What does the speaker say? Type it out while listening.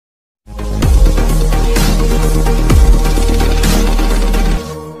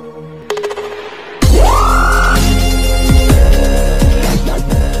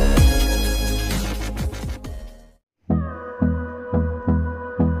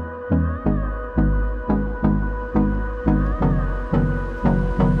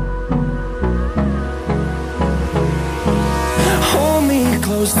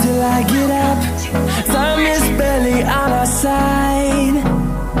side.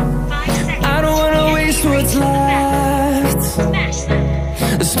 I don't wanna waste what's left.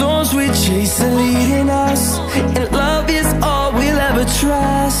 The storms we chase are leading us, and love is all we'll ever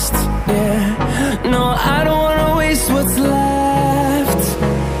trust. Yeah, no, I don't wanna waste what's left.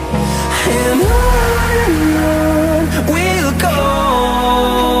 And on we'll go,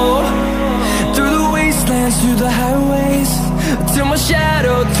 through the wastelands, through the highways, till my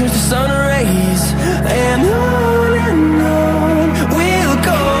shadow turns to sun rays. And on we'll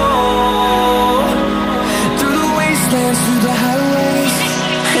go, through the wastelands, through the highways,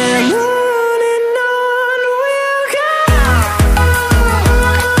 and on we'll go.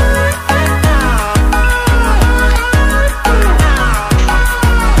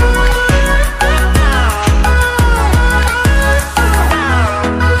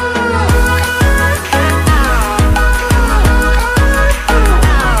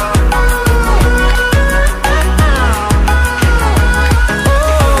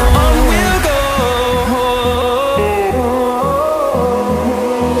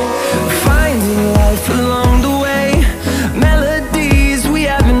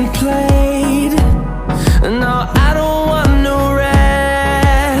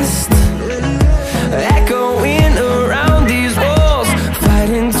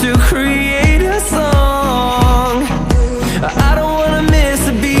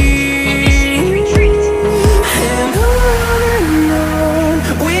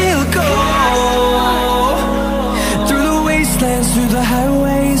 Through the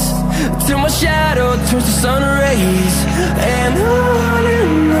highways, till my shadow turns to sun rays. And on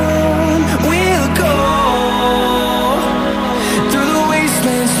we'll go, through the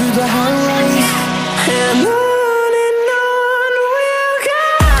wastelands, through the highways, and on we'll go.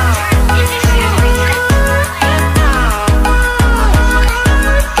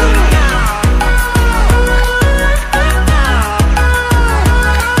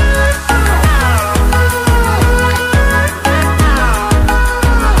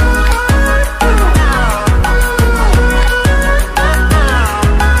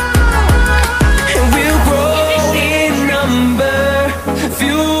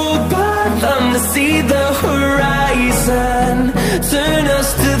 See the horizon, turn us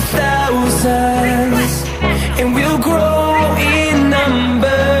to thousands, and we'll grow in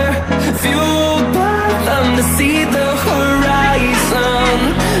number, fueled by them to see the horizon,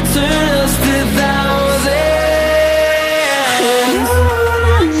 turn us to thousands.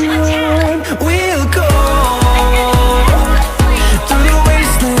 We'll go through the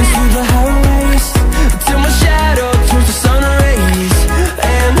wastelands, through the highways, till my shadow turns to sun rays.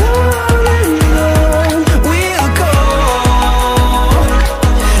 And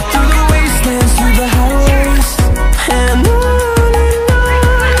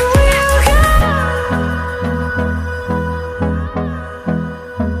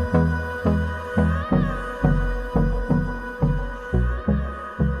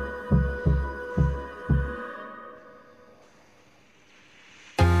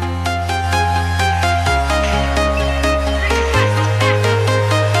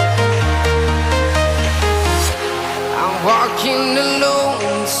walking alone,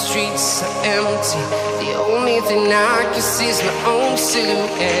 the streets are empty. The only thing I can see is my own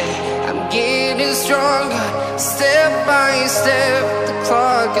silhouette. I'm getting stronger, step by step. The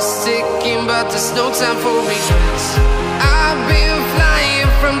clock is ticking, but there's no time for regrets. I've been flying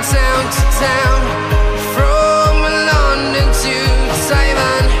from town to town, from London to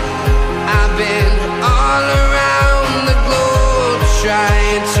Taiwan. I've been all around the globe,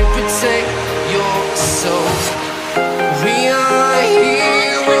 trying to protect your soul. We are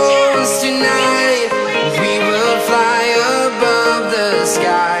heroes tonight. We will fly above the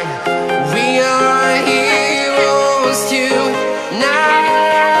sky. We are heroes tonight.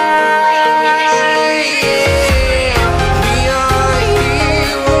 Yeah. We are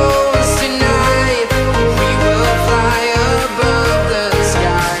heroes tonight. We will fly above the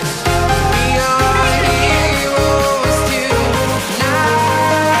sky. We are heroes tonight.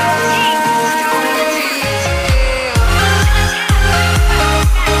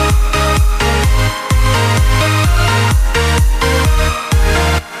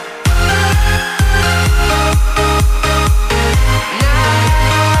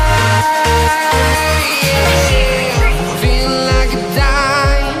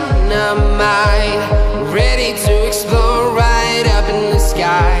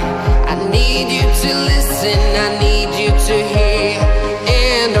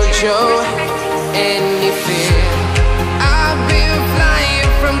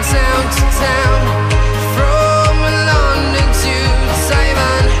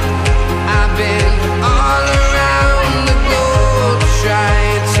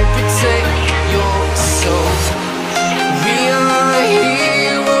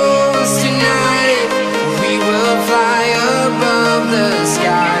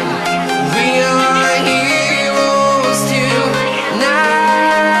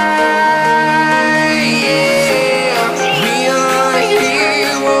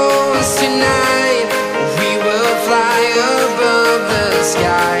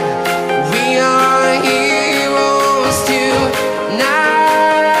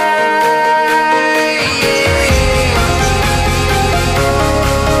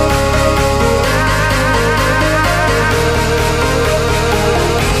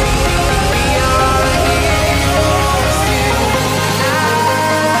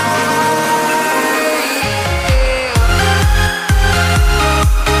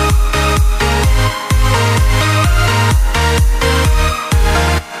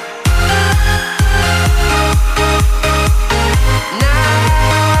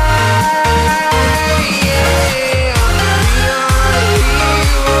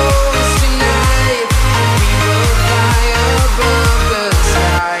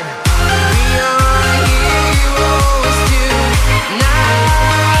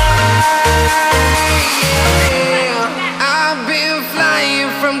 I've been flying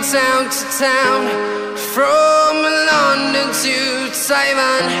from town to town, from London to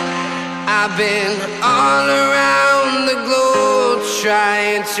Taiwan. I've been all around the globe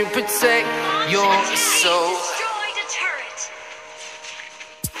trying to protect your soul. Destroyed a turret.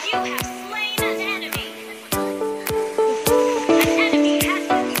 You have slain an enemy. An enemy has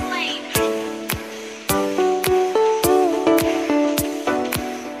been slain.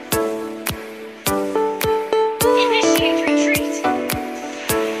 Initiate retreat.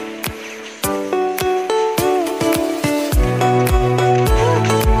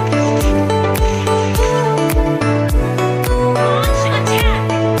 Launch attack.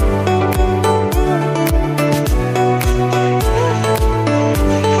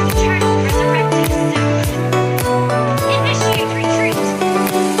 Eternal resurrecting soon. Initiate retreat.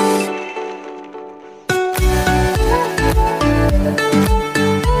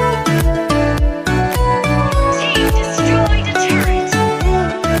 Team destroyed a turret.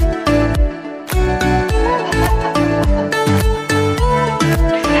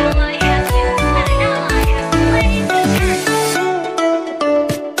 An ally has slain the turret.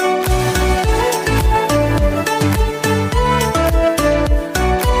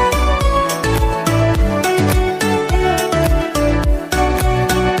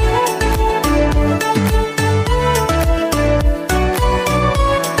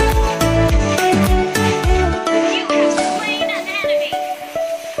 You have slain an enemy.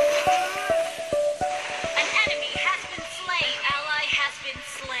 An enemy has been slain. Ally has been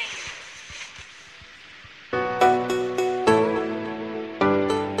slain.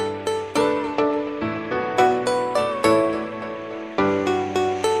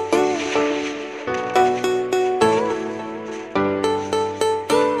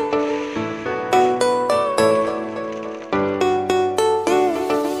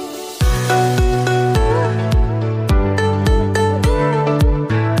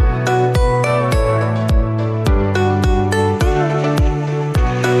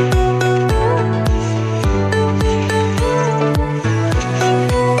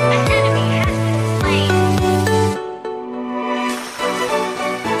 An enemy has been slain.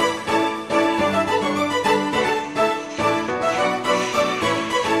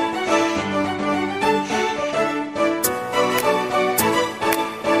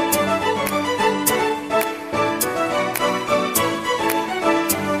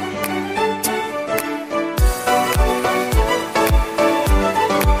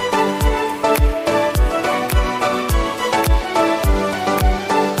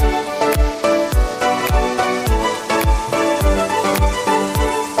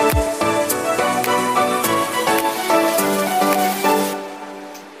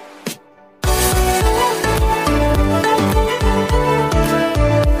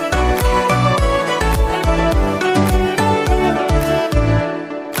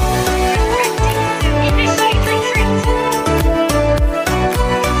 Initiate retreat.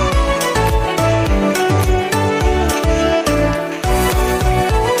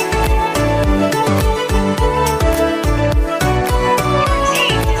 Your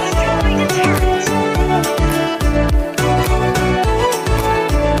team destroyed a turret.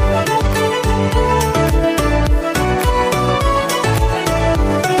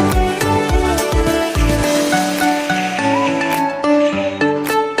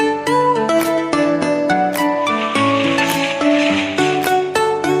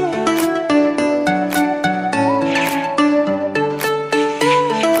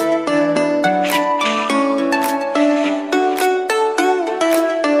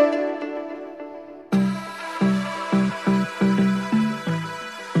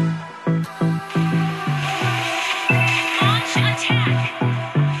 Launch attack.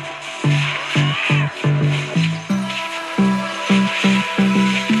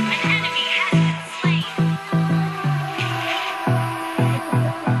 An enemy has been slain.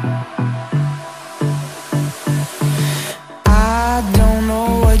 I don't know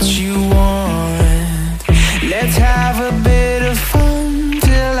what you want. Let's have a bit of fun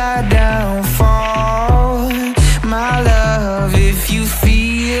till I downfall. My love, if you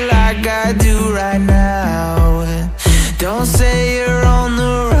feel like I do right now, don't say you're on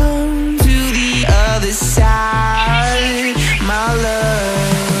the run to the other side. My love.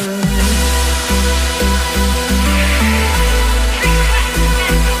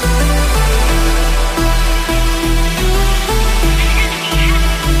 An enemy has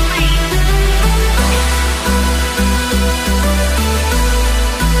been slain.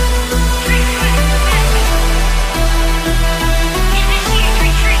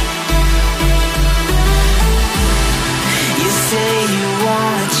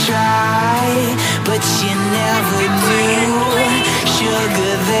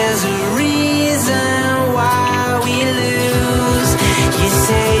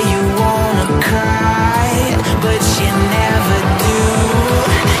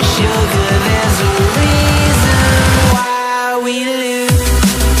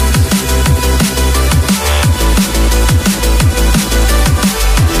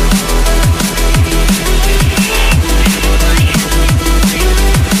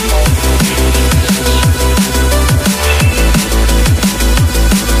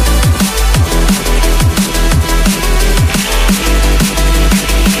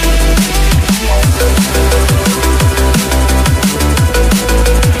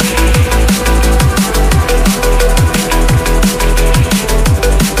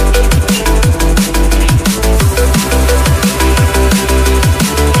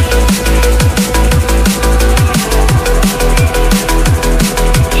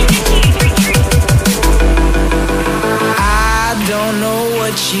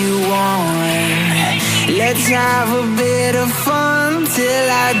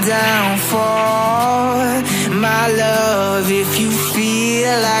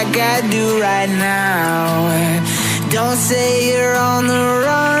 like I do right now. Don't say you're on the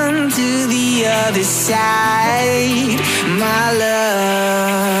run to the other side, my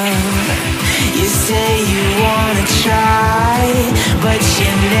love. You say you wanna try, but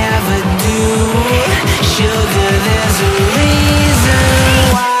you never do. Sugar, there's a reason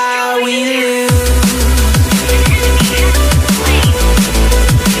why we lose.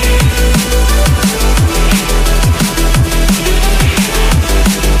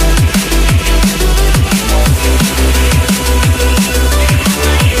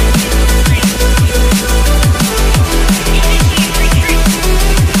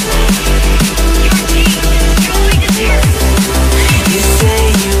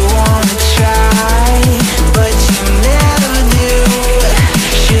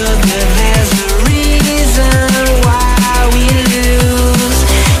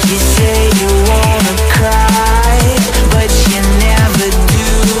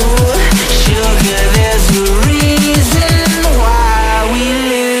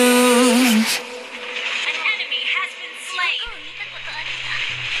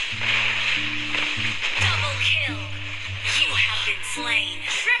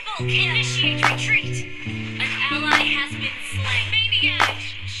 Triple kill. Initiate retreat. An ally has been slain. Maniac.